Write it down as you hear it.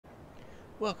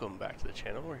Welcome back to the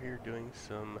channel. We're here doing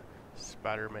some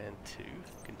Spider-Man 2,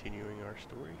 continuing our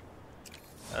story.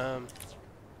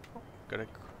 Got a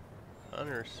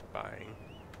hunter spying.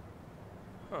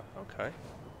 Huh, okay.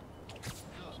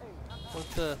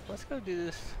 Let's go do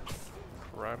this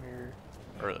crime here.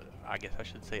 Or I guess I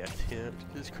should say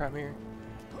attempt this crime here.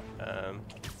 I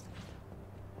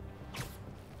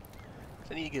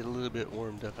need to get a little bit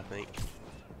warmed up, I think.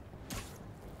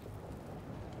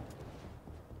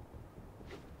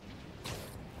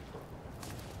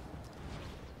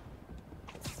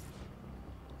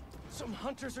 Some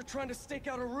hunters are trying to stake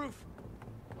out a roof.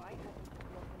 Why hasn't the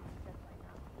open set by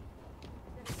now?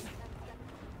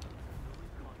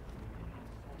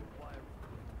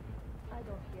 I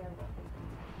don't care what they do.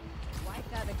 Why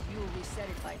can't you reset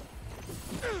it by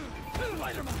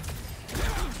Spider-Man!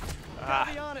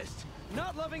 Gotta be honest,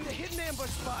 not loving the hidden ambush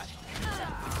spot.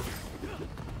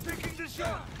 Taking the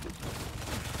shot!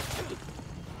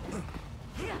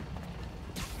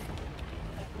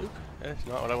 Oop, that's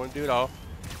not what I want to do at all.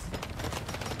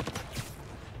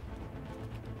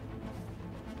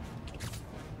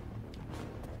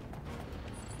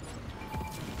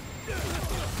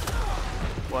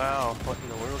 Wow, what in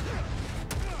the world?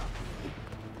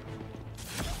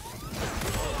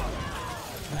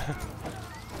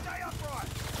 Stay upright!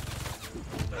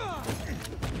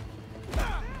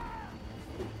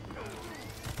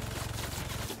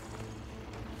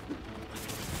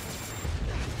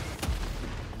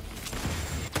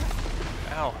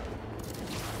 Ow.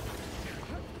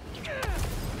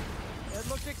 It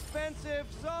looked expensive,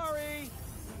 sorry!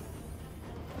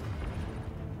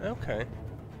 Okay.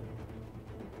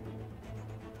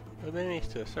 But then needs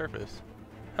to surface.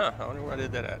 Huh, I wonder where I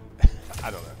did that at.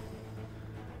 I don't know.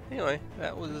 Anyway,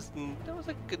 that was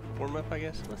a good warm up, I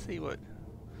guess. Let's see what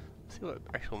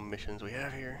actual missions we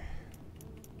have here.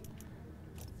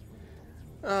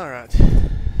 Alright.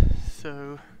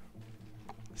 So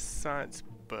Science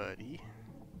Buddy.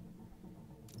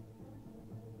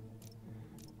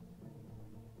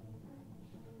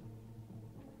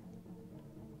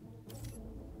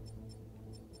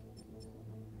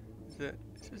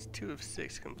 This is 2 of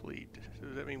 6 complete. So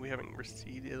does that mean we haven't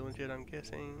received the other ones yet, I'm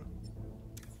guessing?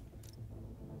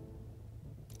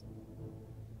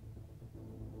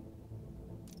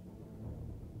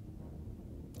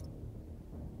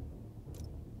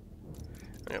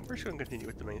 Yeah, we're just going to continue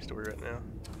with the main story right now.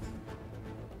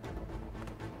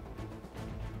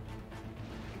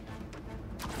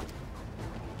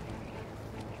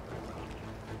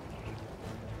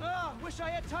 Wish I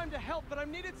had time to help, but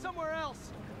I'm needed somewhere else.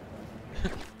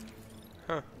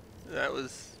 Huh. That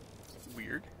was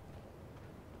weird.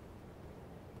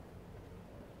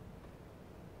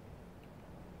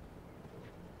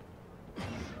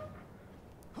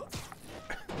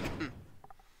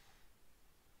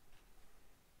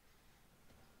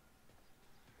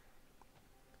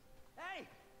 Hey!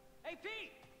 Hey,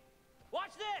 Pete!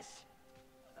 Watch this!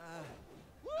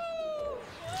 Woo!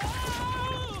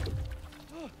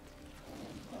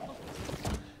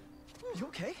 You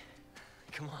okay?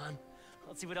 Come on.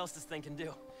 Let's see what else this thing can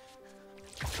do.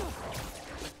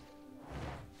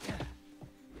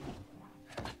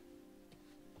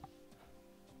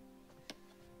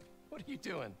 What are you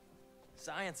doing?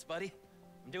 Science, buddy.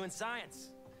 I'm doing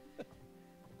science.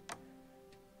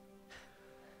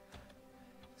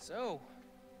 So,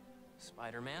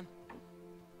 Spider-Man,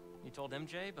 you told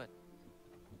MJ, but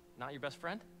not your best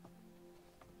friend?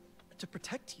 To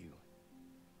protect you.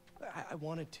 I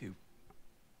wanted to.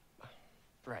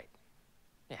 Right.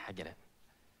 Yeah, I get it.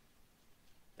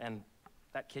 And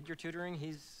that kid you're tutoring,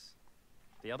 he's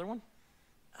the other one?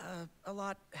 A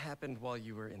lot happened while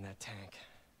you were in that tank.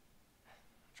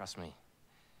 Trust me.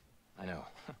 I know.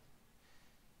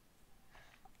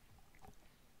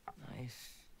 Nice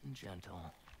and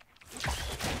gentle.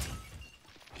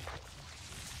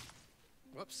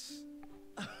 Whoops.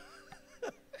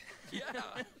 Yeah.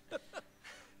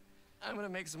 I'm gonna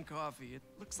make some coffee. It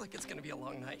looks like it's gonna be a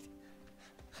long night.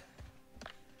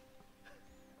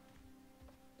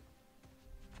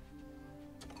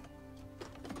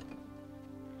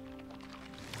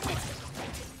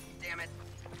 Damn it.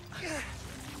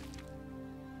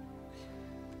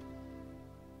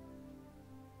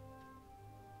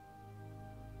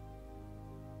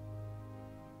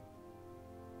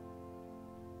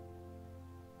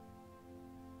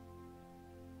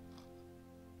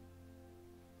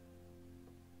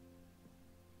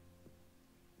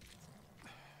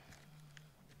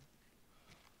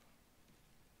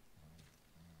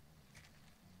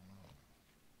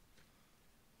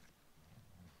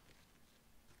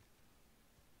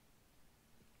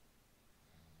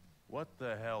 What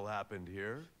the hell happened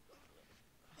here?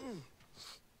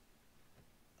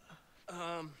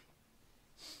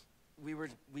 We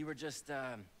were just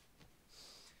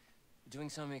doing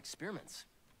some experiments.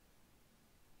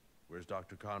 Where's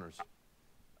Dr. Connors?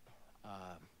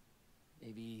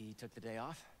 Maybe he took the day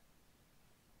off?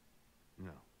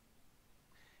 No.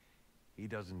 He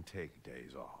doesn't take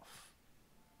days off.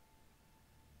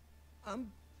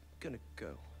 I'm gonna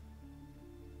go.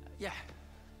 Yeah.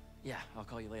 Yeah, I'll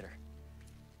call you later.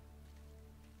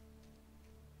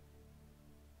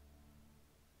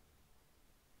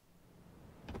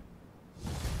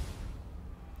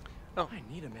 Oh. I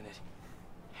need a minute.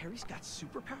 Harry's got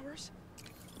superpowers?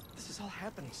 This is all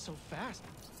happening so fast.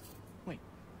 Wait,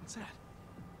 what's that?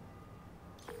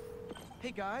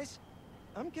 Hey guys,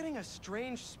 I'm getting a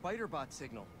strange spider-bot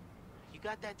signal. You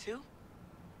got that too?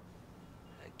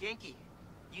 Genki,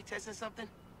 you testing something?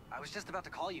 I was just about to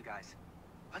call you guys.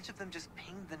 A bunch of them just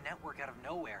pinged the network out of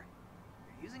nowhere.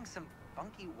 They're using some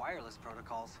funky wireless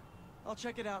protocols. I'll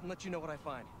check it out and let you know what I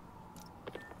find.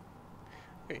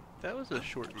 Okay, that was a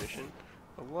short mission.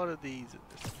 A lot of these, it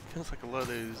feels like a lot of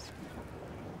those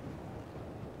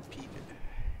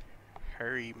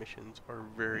Harry missions are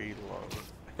very long.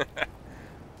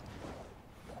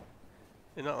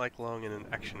 They're not like long in an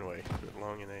action way, but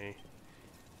long in a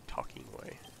talking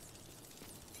way.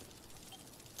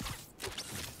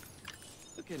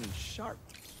 Looking sharp.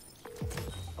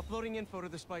 Uploading info to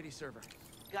the Spidey server.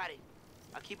 Got it.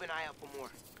 I'll keep an eye out for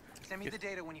more. Send me the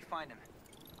data when you find him.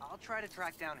 I'll try to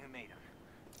track down who made him.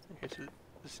 Okay, so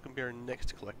this is gonna be our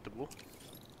next collectible.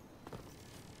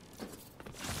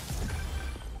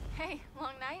 Hey,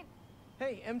 long night?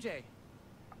 Hey, MJ.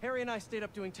 Harry and I stayed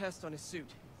up doing tests on his suit.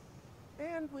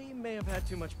 And we may have had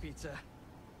too much pizza.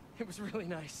 It was really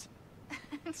nice.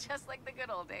 Just like the good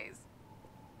old days.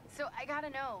 So I gotta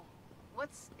know,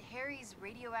 what's Harry's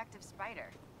radioactive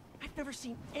spider? I've never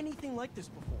seen anything like this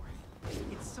before.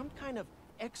 It's some kind of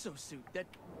exosuit that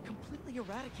completely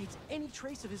eradicates any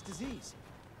trace of his disease.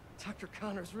 Dr.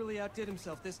 Connors really outdid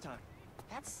himself this time.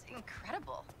 That's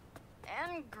incredible.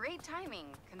 And great timing,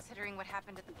 considering what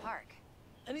happened at the park.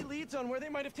 Any leads on where they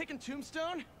might have taken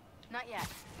Tombstone? Not yet,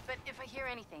 but if I hear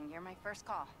anything, you're my first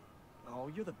call. Oh,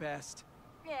 you're the best.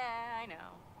 Yeah, I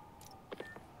know.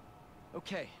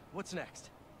 Okay, what's next?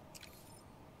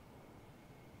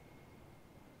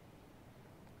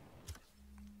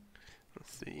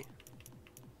 Let's see.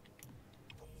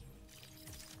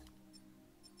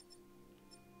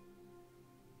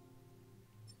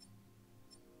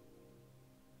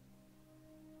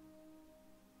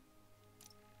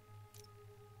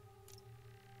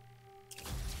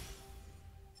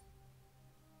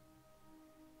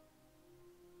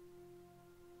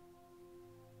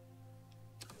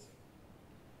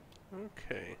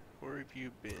 Okay, where have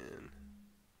you been?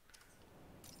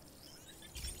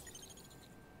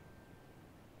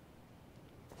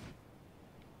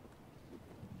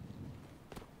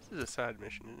 This is a side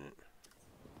mission, isn't it?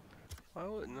 Why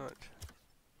would it not?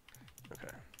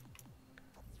 Okay.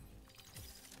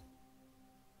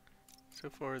 So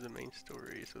far the main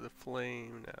story, so the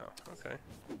flame now, okay.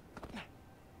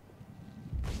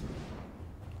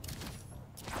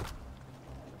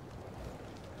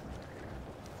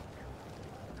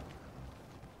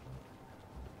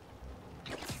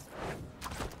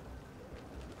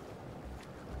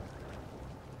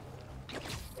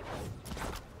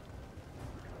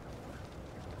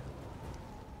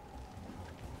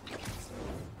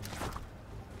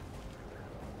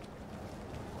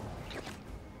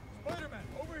 Spider-Man,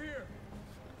 over here!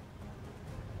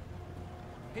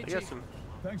 Hey, I got Chief. some.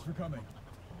 Thanks for coming.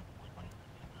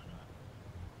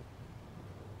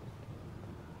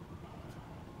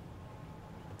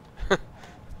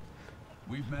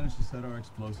 We've managed to set our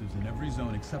explosives in every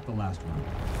zone except the last one.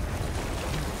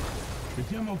 The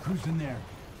demo crew's in there.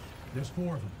 There's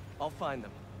 4 of them. I'll find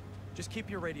them. Just keep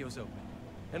your radios open.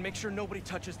 And make sure nobody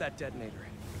touches that detonator.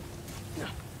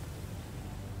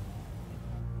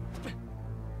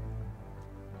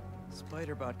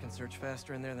 Spider-Bot can search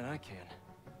faster in there than I can.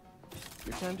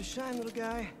 Your time to shine, little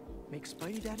guy. Make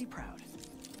Spidey Daddy proud.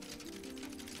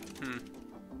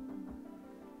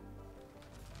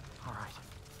 All right.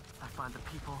 I find the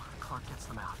people, Clark gets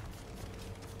them out.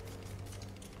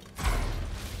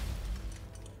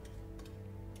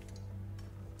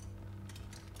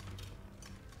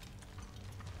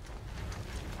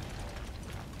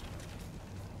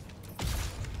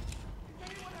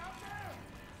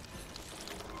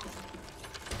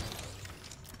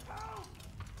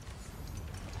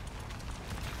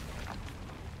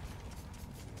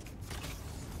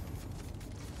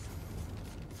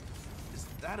 Is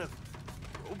that a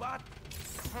robot?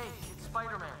 Hey,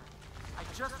 Spider-Man. I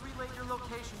just relayed your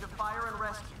location to fire and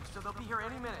rescue, so they'll be here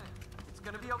any minute. It's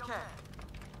gonna be okay.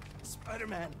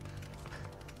 Spider-Man,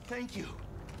 thank you.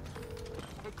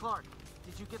 Hey, Clark,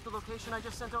 did you get the location I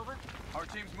just sent over? Our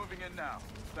team's moving in now.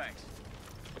 Thanks.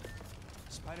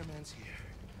 Spider-Man's here.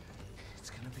 It's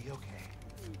gonna be okay.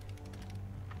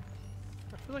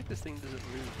 I feel like this thing doesn't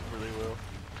move really well.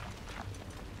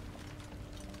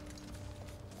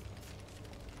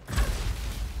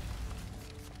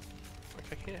 Like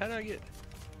I can't, how do I get...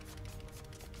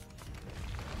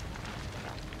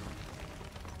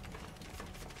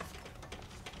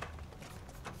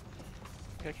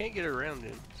 I can't get around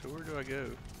him, so where do I go?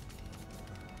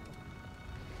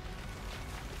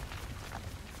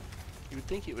 You would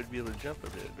think it would be able to jump a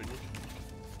bit, wouldn't you?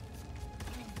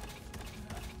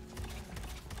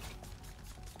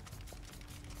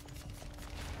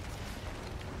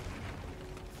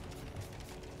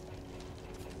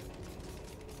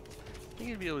 I think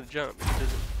it'd be able to jump, but it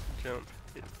doesn't jump.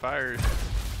 It fires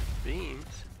beams.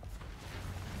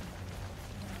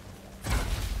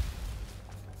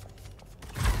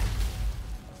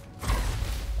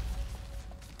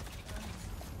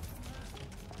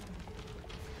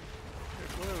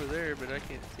 There's one over there, but I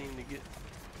can't seem to get...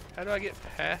 How do I get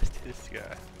past this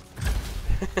guy?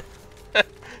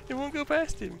 It won't go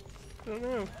past him. I don't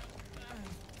know.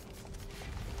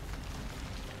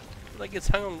 Like it's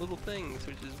hung on little things,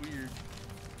 which is weird.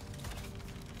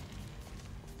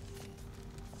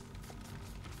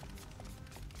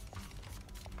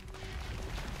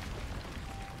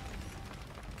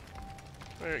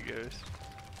 There it goes.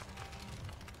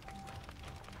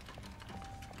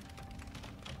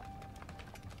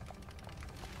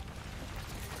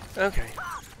 Okay.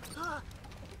 I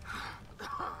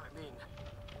mean,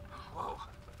 whoa.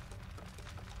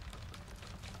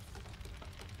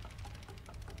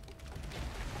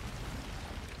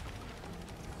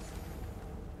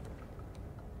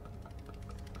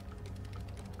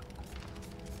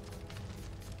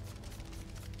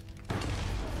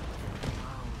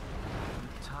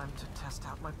 Time to test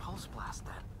out my pulse blast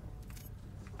then.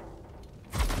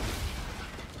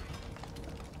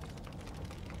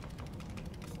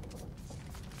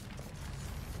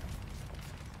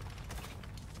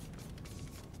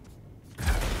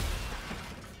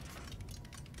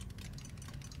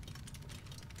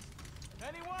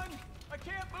 Anyone? I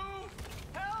can't move!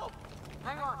 Help!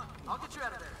 Hang on, I'll get you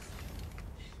out of there.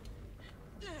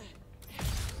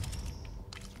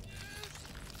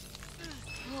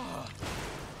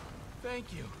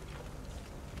 Thank you.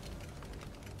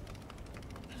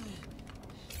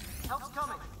 Help's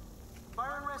coming.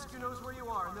 Fire and Rescue knows where you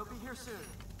are, and they'll be here soon.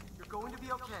 You're going to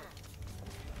be okay.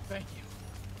 Thank you.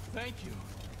 Thank you.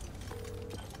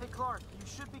 Hey, Clark, you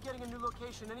should be getting a new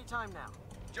location anytime now.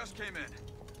 Just came in.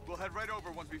 We'll head right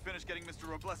over once we finish getting Mr.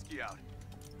 Robleski out.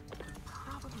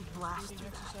 Probably blast Breathing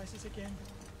exercises again.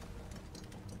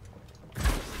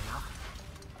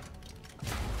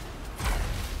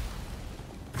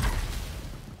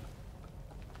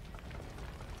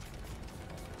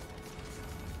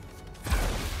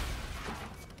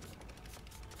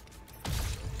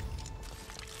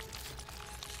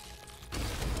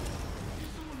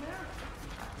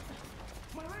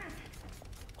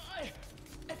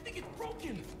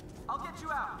 I'll get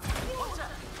you out. One sec.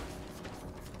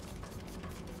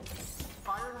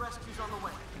 Fire and Rescue's on the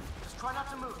way. Just try not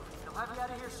to move. They'll have you out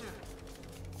of here soon.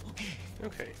 Okay.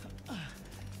 Okay.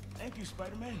 Thank you,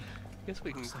 Spider-Man. Guess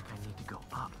we can... Looks like I need to go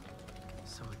up.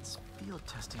 So it's field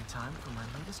testing time for my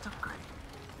latest upgrade.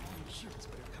 I'm sure it's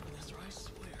better cover this, or I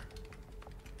swear.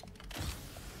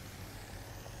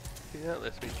 See, that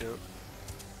lets me jump.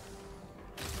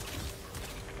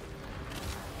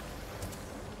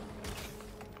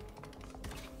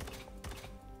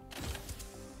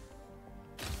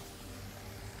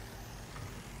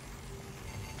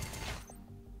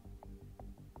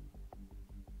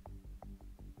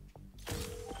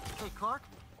 Hey, Clark,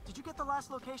 did you get the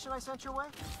last location I sent your way?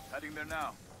 Heading there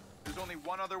now. There's only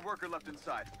one other worker left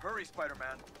inside. Hurry,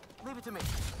 Spider-Man. Leave it to me.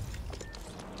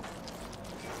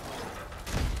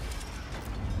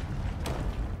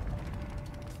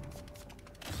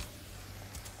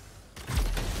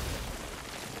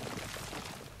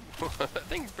 That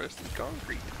thing's busted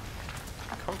concrete.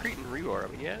 Concrete and rebar. I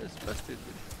mean, yeah, it's busted,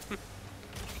 but...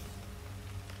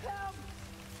 Help!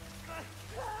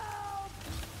 Help!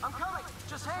 I'm coming!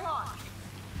 Just hang on!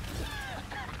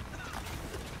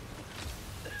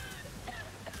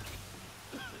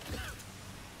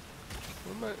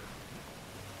 What am I...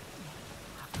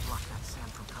 Have to block that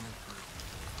sand from coming through.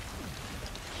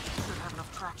 Should have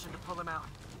enough traction to pull him out.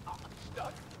 I'm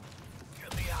stuck.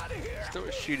 Get me out of here. Just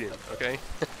don't shoot him, okay?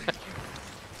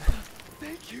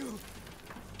 you.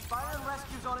 Fire and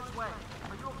rescue's on its way.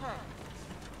 Are you okay?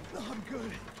 No, I'm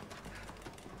good.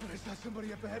 But I saw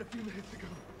somebody up ahead a few minutes ago.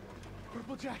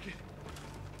 Purple jacket.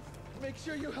 Make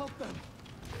sure you help them.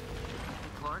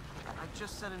 Clark, I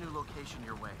just sent a new location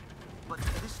your way. But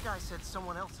this guy said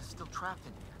someone else is still trapped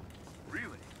in here.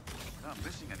 Really? We're not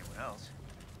missing anyone else.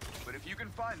 But if you can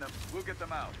find them, we'll get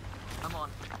them out. I'm on.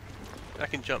 I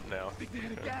can jump now. I think they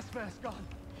had a gas mask on.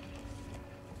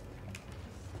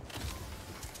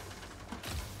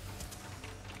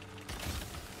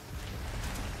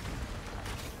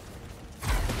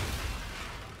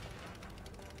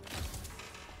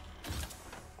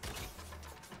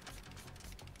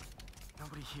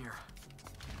 Nobody here.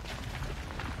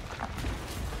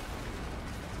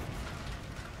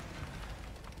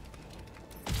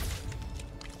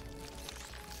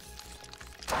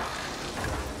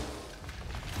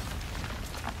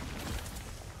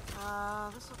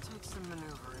 This'll take some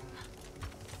maneuvering.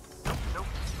 Nope.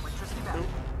 Electricity back. Nope.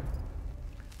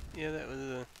 Yeah, that was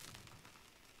a...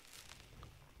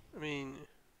 I mean...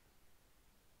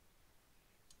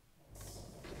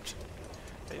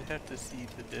 I'd have to see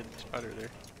the dead spider there.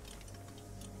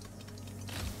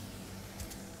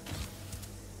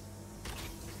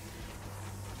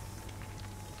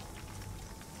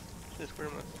 Just where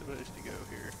am I supposed to go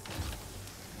here?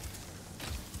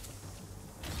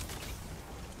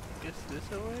 Guess this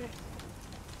way?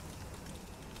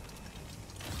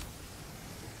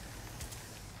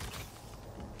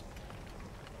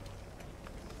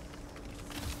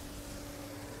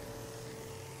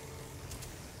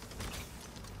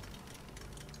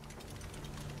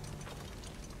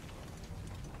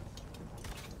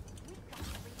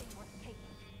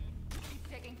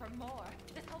 For more.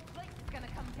 This whole place is gonna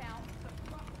come down.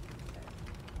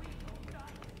 We will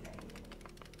die today.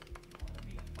 I want to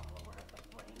be a follower of the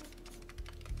flame.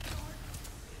 Start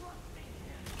trusting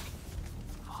him.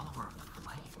 Follower of the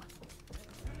flame?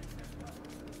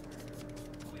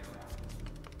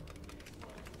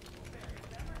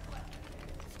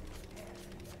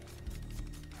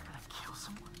 You're gonna kill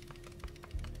someone?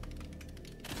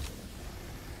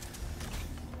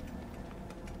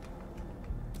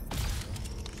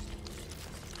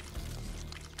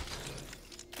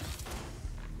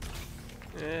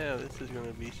 Yeah, this is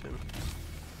gonna be some...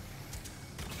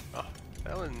 Oh,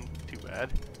 that wasn't too bad.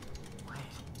 Wait,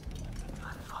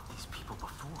 I've fought these people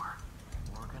before.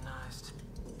 Organized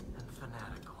and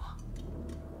fanatical.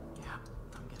 Yeah,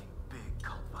 I'm getting big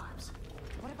cult vibes.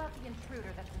 What about the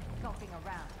intruder that's been skulking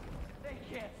around? They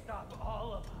can't stop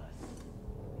all of us.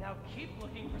 Now keep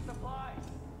looking for supplies.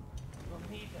 We'll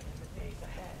need them in the days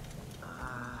ahead.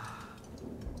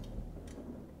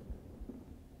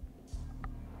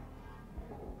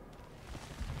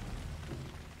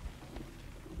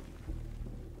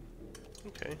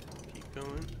 Okay, keep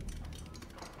going.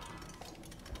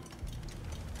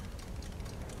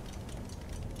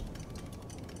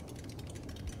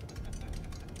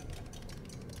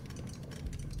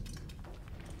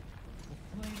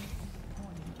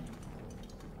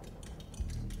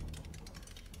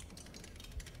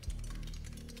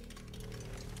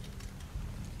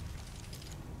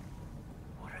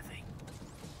 What are they?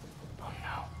 Oh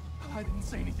no. I didn't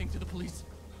say anything to the police.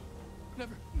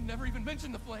 Never even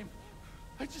mentioned the flame.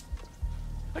 I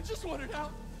just wanted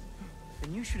out.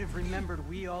 Then you should have remembered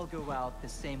we all go out the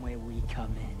same way we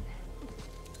come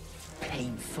in.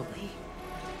 Painfully.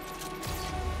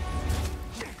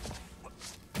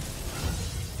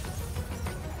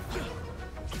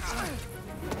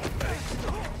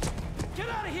 Get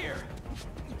out of here!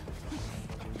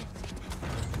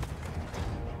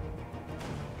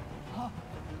 Huh?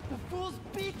 The fool's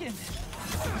beacon!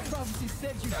 The prophecy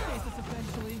said you'd face us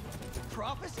eventually.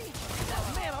 Prophecy?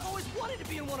 Oh, man, I've always wanted to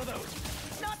be in one of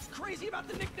those. Not crazy about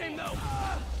the nickname, though.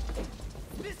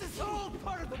 This is all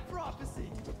part of the prophecy.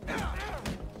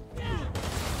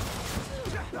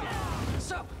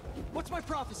 So, what's my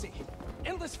prophecy?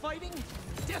 Endless fighting?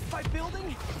 Death by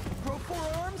building? Grow 4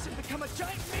 arms and become a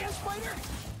giant man spider?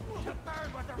 To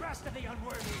burn with the rest of the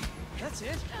unworthy. That's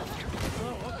it?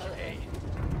 Oh, okay.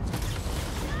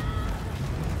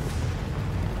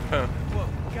 Huh. Whoa,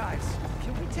 guys,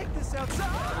 can we take this outside?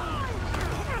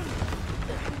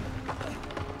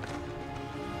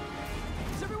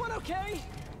 Is everyone okay?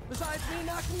 Besides me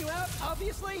knocking you out,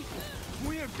 obviously?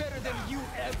 We are better than you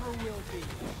ever will be.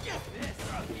 This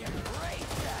will be a great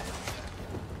test.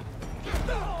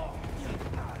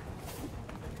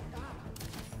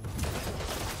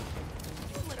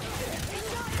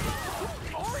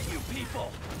 Who are you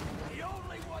people? The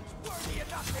only ones worthy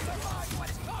enough to survive what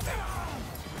is coming!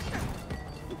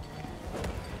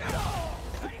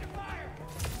 Ready to fire!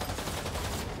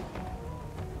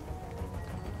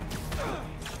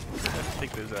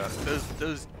 those out.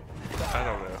 Those, I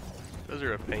don't know. Those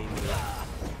are a pain.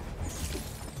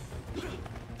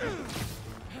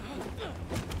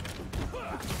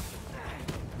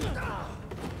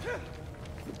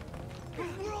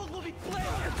 The world will be flamed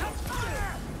and catch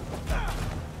fire!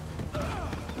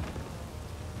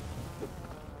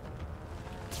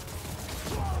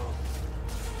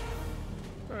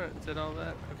 Alright, is that all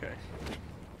that? Okay. The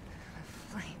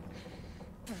flame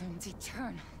burns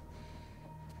eternal.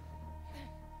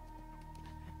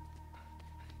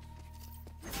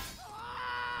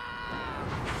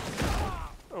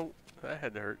 Oh, that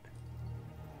had to hurt.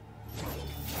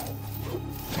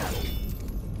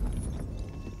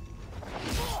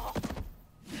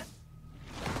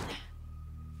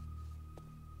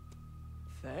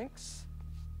 Thanks.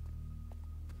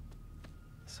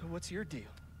 So what's your deal?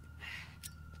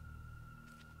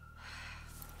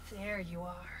 There you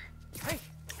are. Hey!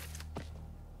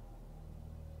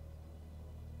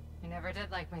 You never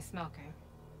did like my smoking.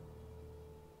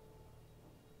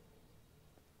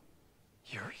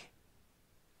 Yuri?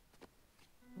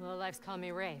 Lowlifes call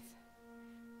me Wraith.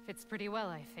 Fits pretty well,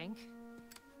 I think.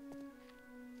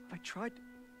 I tried...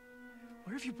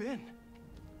 Where have you been?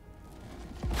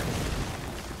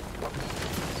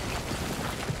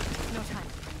 No time.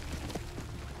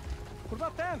 What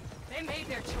about them? They made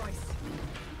their choice.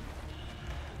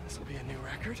 This'll be a new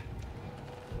record.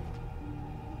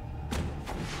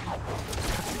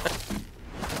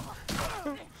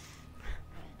 And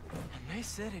they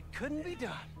said it couldn't be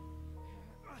done.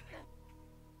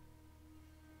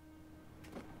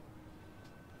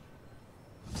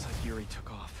 Looks like Yuri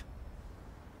took off.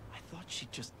 I thought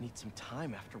she'd just need some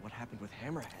time after what happened with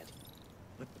Hammerhead.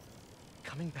 But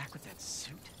coming back with that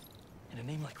suit? And a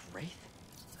name like Wraith?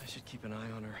 I should keep an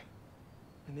eye on her.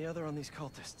 And the other on these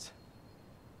cultists.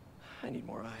 I need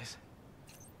more eyes.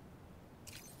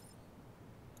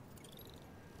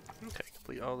 Okay,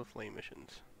 complete all the flame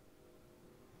missions.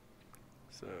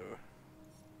 So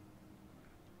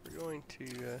we're going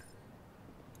to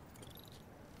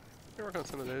work on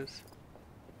some of those.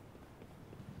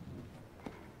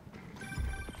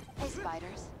 Hey,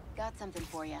 Spiders. Got something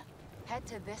for you. Head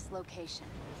to this location.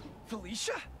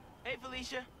 Felicia? Hey,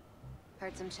 Felicia.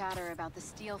 Heard some chatter about the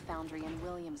steel foundry in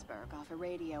Williamsburg off a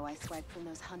radio I swiped from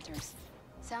those hunters.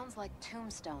 Sounds like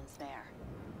Tombstone's there.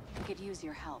 We could use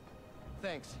your help.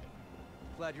 Thanks.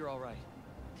 Glad you're all right.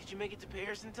 Did you make it to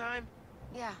Paris in time?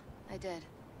 Yeah, I did.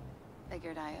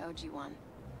 Figured I owed you one.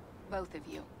 Both of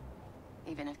you.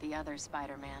 Even if the other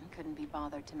Spider-Man couldn't be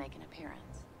bothered to make an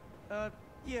appearance.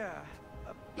 Yeah.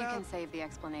 You can save the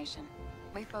explanation.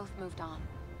 We've both moved on.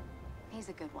 He's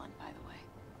a good one, by the way.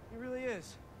 He really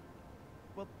is.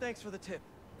 Well, thanks for the tip.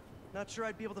 Not sure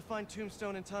I'd be able to find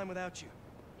Tombstone in time without you.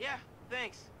 Yeah,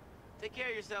 thanks. Take care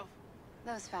of yourself.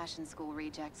 Those fashion school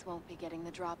rejects won't be getting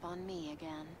the drop on me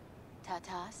again.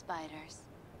 Ta-ta, Spiders.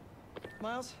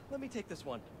 Miles, let me take this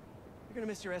one. You're gonna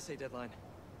miss your essay deadline.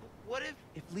 What if...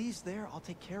 If Lee's there, I'll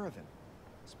take care of him.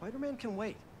 Spider-Man can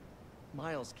wait.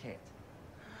 Miles can't.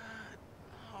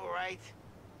 All right.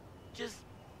 Just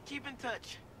keep in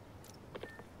touch.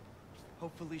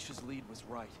 Hope Felicia's lead was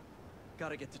right.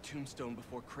 Gotta get to Tombstone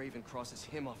before Kraven crosses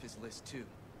him off his list, too.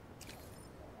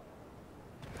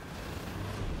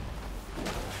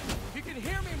 You can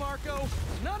hear me, Marco!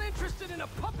 Not interested in a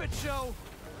puppet show!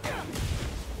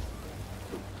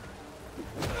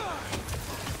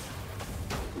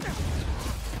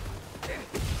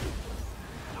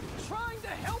 I'm trying to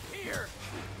help here!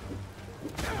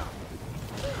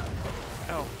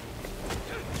 Ow.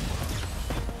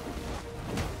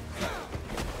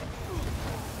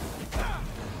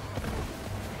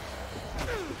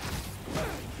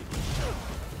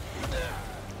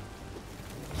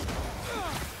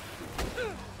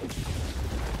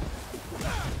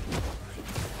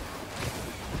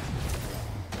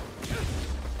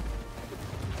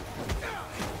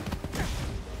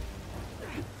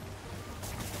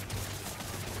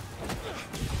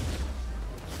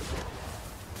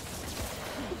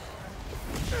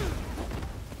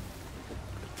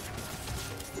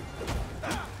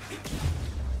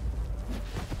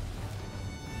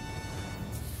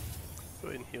 Go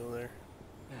ahead and heal there.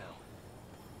 Now,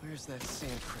 where's that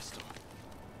sand crystal?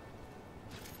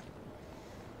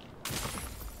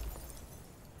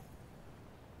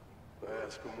 I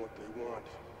ask them what they want,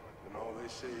 and all they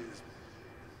say is,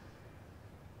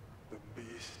 the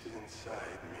beast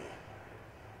inside me.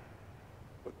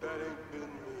 But that ain't been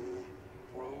me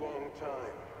for a long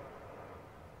time.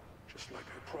 Just like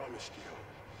I promised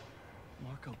you.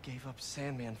 Marco gave up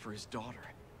Sandman for his daughter.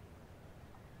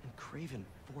 And Kraven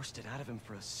forced it out of him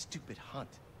for a stupid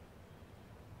hunt.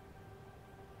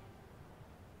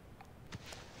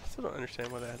 still don't understand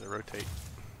why that has to rotate.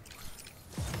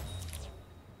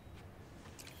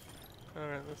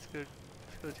 Alright, let's go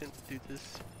attempt to do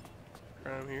this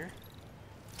crime here.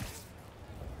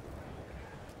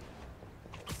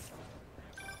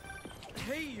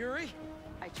 Hey, Yuri!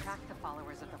 I tracked the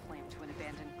followers of the Flame to an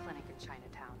abandoned clinic in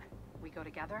Chinatown. We go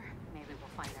together, maybe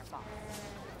we'll find their boss.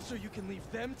 So you can leave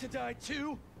them to die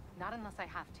too? Not unless I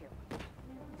have to.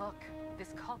 Look, this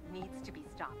cult needs to be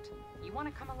stopped. You want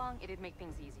to come along, it'd make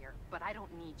things easier, but I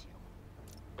don't need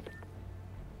you.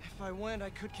 If I went, I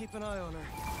could keep an eye on her.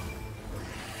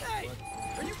 Hey!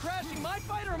 Are you crashing my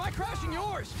fight or am I crashing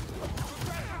yours? We're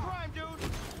crashing crime, dude!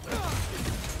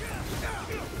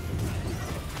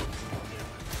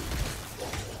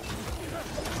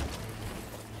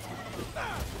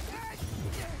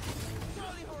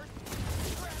 Charlie horse!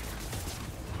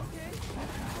 Okay,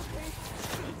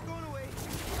 it's going away.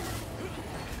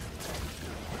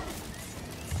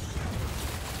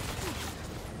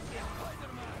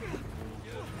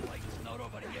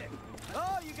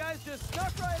 Oh, you guys just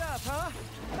snuck right up, huh?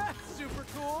 That's super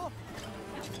cool!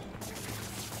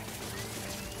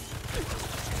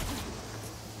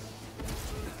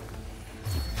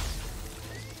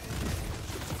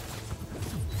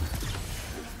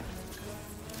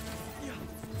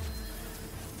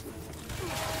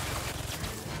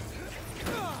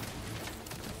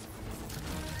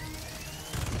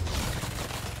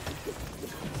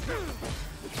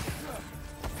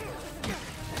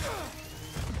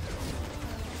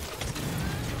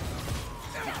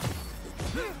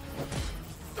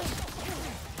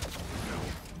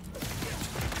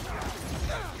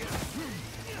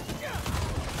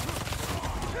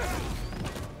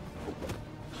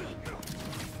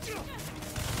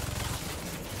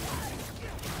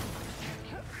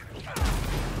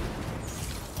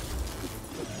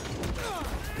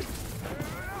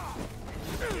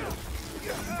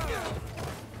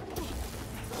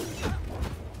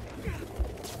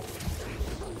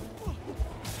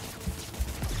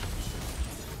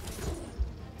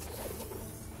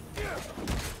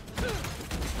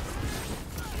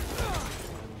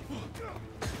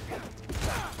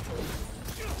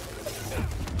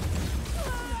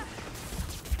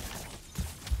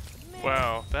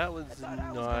 Wow, that was I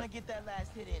was not. gonna get that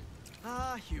last hit in.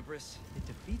 Ah, hubris. It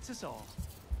defeats us all.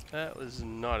 That was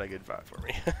not a good fight for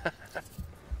me.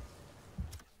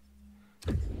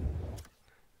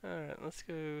 Alright, let's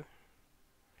go.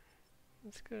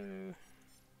 Let's go.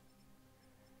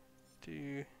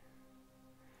 Do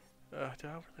I really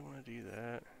want to do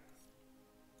that?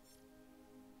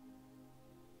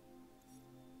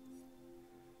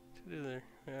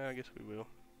 Yeah, I guess we will.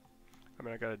 I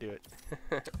mean, I gotta do it.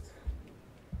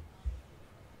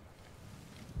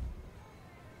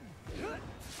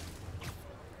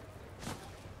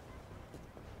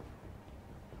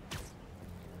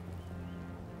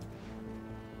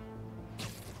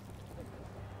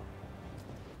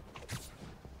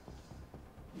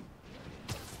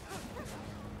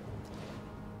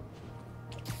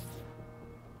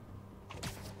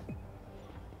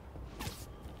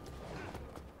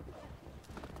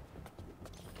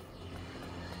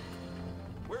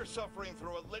 We're suffering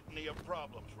through a litany of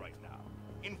problems right now.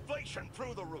 Inflation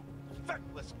through the roof,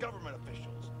 feckless government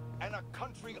officials, and a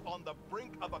country on the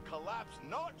brink of a collapse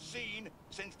not seen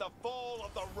since the fall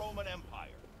of the Roman Empire.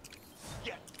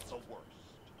 Yet the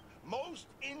worst, most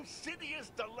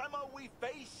insidious dilemma we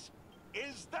face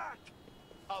is that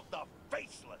of the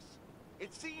faceless.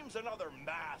 It seems another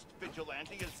masked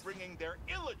vigilante is bringing their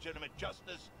illegitimate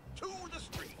justice to the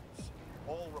streets.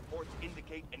 All reports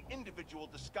indicate an individual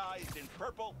disguised in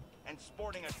purple and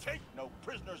sporting a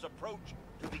take-no-prisoners approach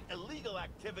to the illegal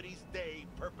activities they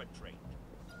perpetrate.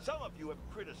 Some of you have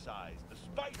criticized the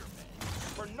Spider-Men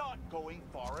for not going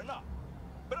far enough.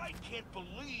 But I can't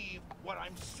believe what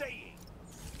I'm saying.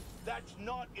 That's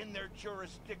not in their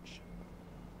jurisdiction.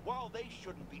 While they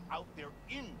shouldn't be out there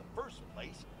in the first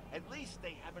place, at least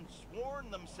they haven't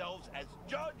sworn themselves as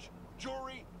judge,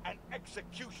 jury, and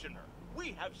executioner.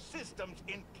 We have systems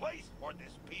in place for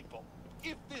this people.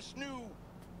 If this new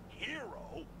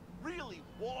hero really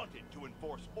wanted to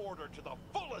enforce order to the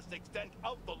fullest extent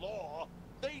of the law,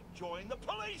 they'd join the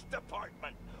police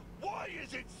department. Why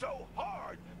is it so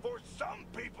hard for some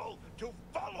people to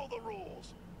follow the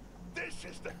rules? This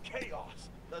is the chaos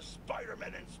the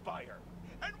Spider-Men inspire.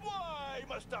 And why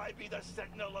must I be the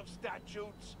sentinel of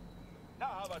statutes? Now,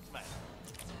 how about Smash?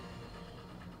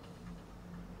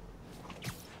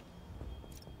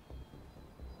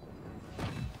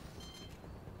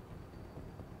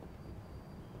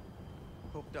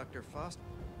 Hope Dr. Faust.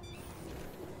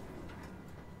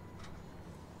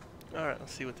 Alright,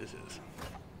 let's see what this is.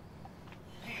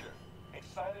 Peter,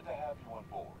 excited to have you on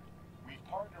board. We've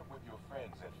partnered with your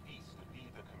friends at Feast to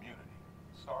feed the community,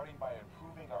 starting by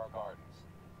improving our gardens.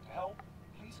 To help,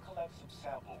 please collect some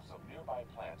samples of nearby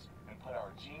plants and put our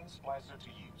gene splicer to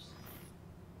use.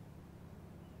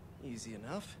 Easy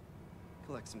enough.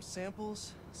 Collect some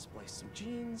samples, splice some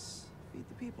genes, feed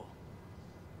the people.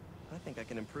 I think I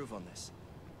can improve on this.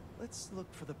 Let's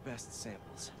look for the best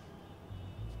samples.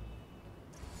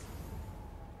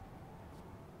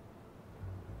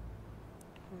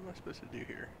 What am I supposed to do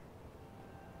here?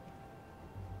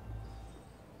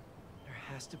 There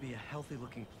has to be a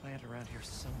healthy-looking plant around here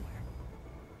somewhere.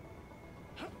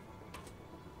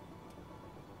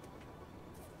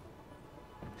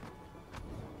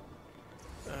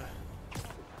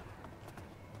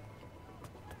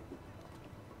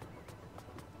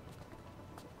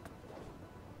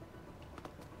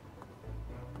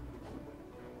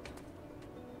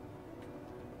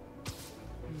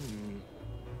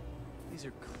 These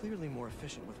are clearly more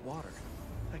efficient with water.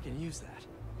 I can use that.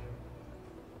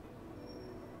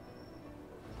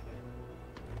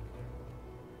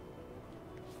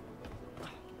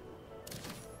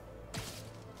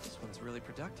 This one's really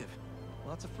productive.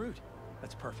 Lots of fruit.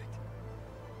 That's perfect.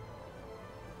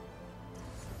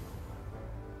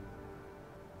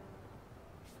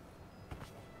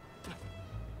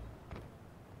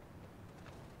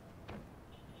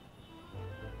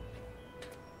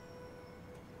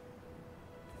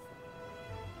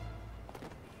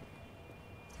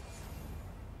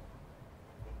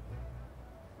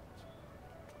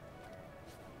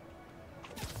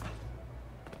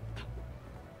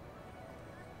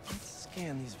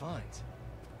 Scan these vines.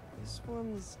 This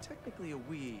one's technically a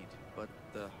weed, but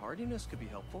the hardiness could be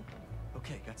helpful.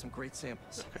 Okay, got some great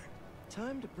samples. Okay.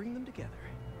 Time to bring them together.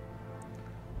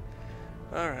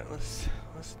 All right, let's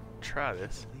try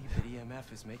this. I believe that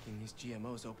EMF is making these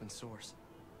GMOs open source.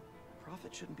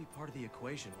 Profit shouldn't be part of the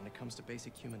equation when it comes to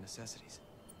basic human necessities.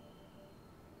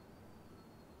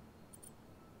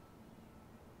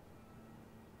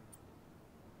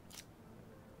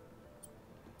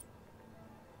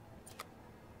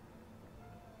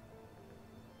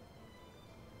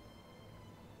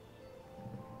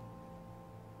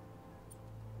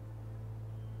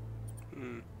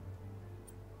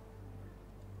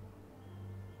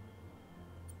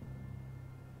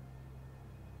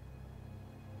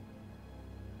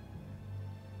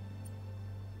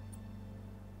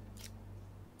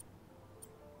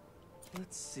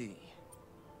 Let's see.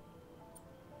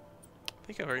 I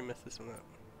think I've already messed this one up.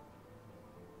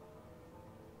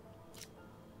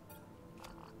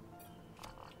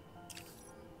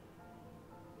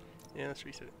 Yeah, let's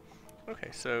reset it. Okay,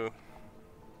 so it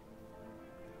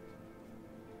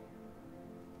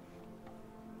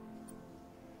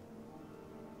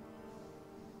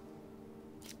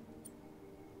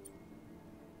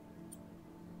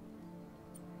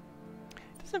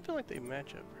doesn't feel like they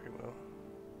match up very well.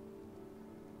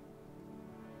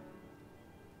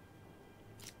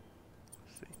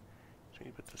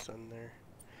 You put the sun there.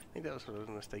 I think that was what I was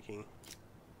mistaking.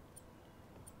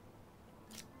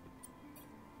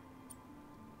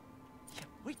 Can't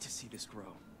wait to see this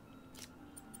grow.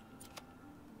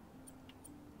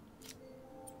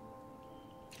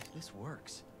 If this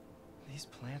works, these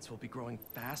plants will be growing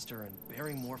faster and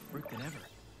bearing more fruit than ever.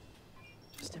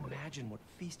 Just imagine what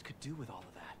Feast could do with all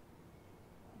of that.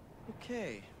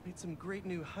 Okay, made some great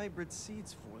new hybrid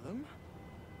seeds for them.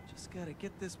 Just gotta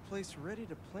get this place ready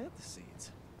to plant the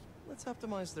seeds. Let's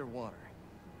optimize their water.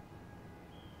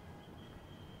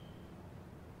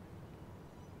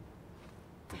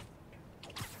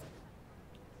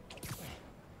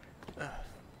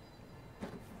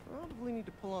 Probably need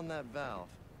to pull on that valve.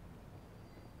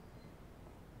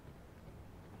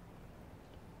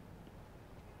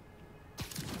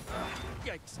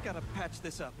 Yikes, gotta patch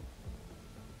this up.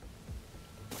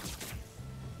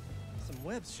 Some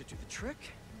webs should do the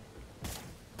trick.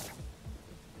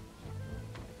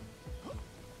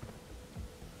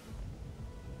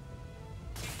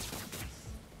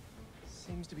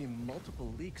 Seems to be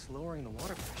multiple leaks lowering the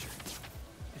water pressure.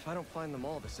 If I don't find them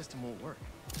all, the system won't work.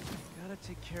 Gotta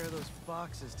take care of those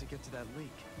boxes to get to that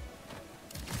leak.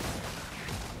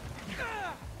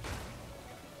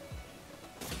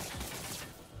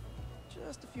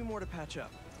 Just a few more to patch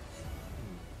up.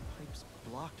 Pipe's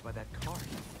blocked by that cart.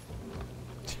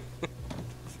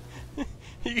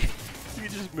 you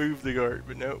just moved the cart,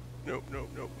 but nope.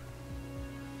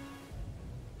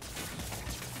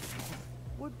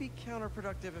 Would be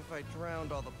counterproductive if I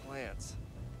drowned all the plants.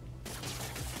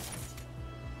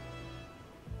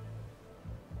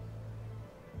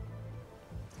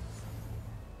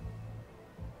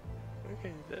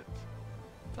 Okay, that's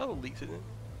Oh, leaks it in.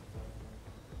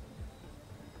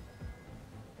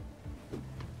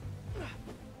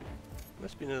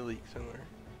 Must be another leak somewhere.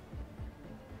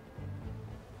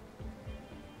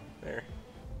 There.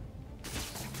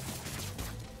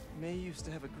 May used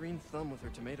to have a green thumb with her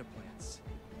tomato plants.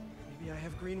 Maybe I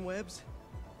have green webs?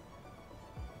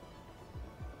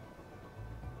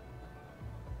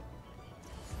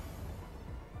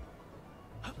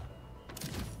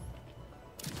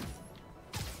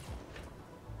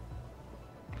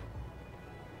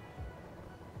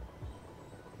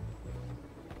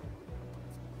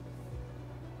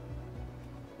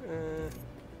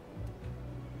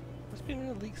 Must be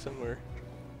another leak somewhere.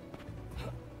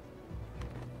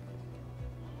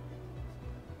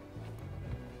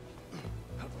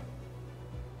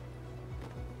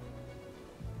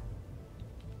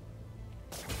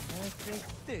 I think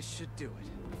this should do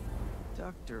it.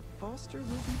 Dr. Foster will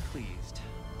be pleased.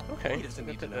 Okay, He doesn't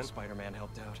we'll need get to that know done. Spider-Man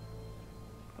helped out.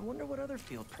 I wonder what other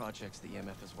field projects the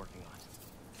EMF is working on.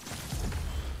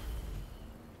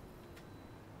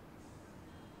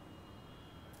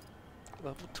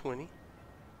 Level 20.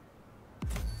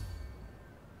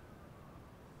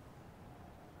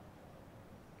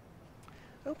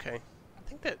 Okay, I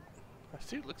think that my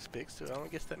suit looks fixed, so I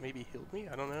don't guess that maybe healed me.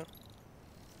 I don't know.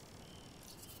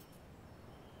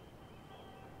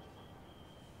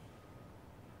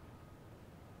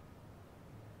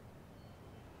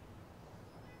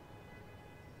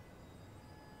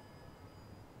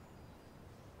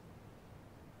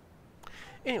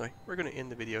 Anyway, we're going to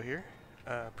end the video here.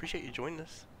 Appreciate you joining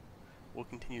us. We'll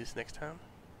continue this next time.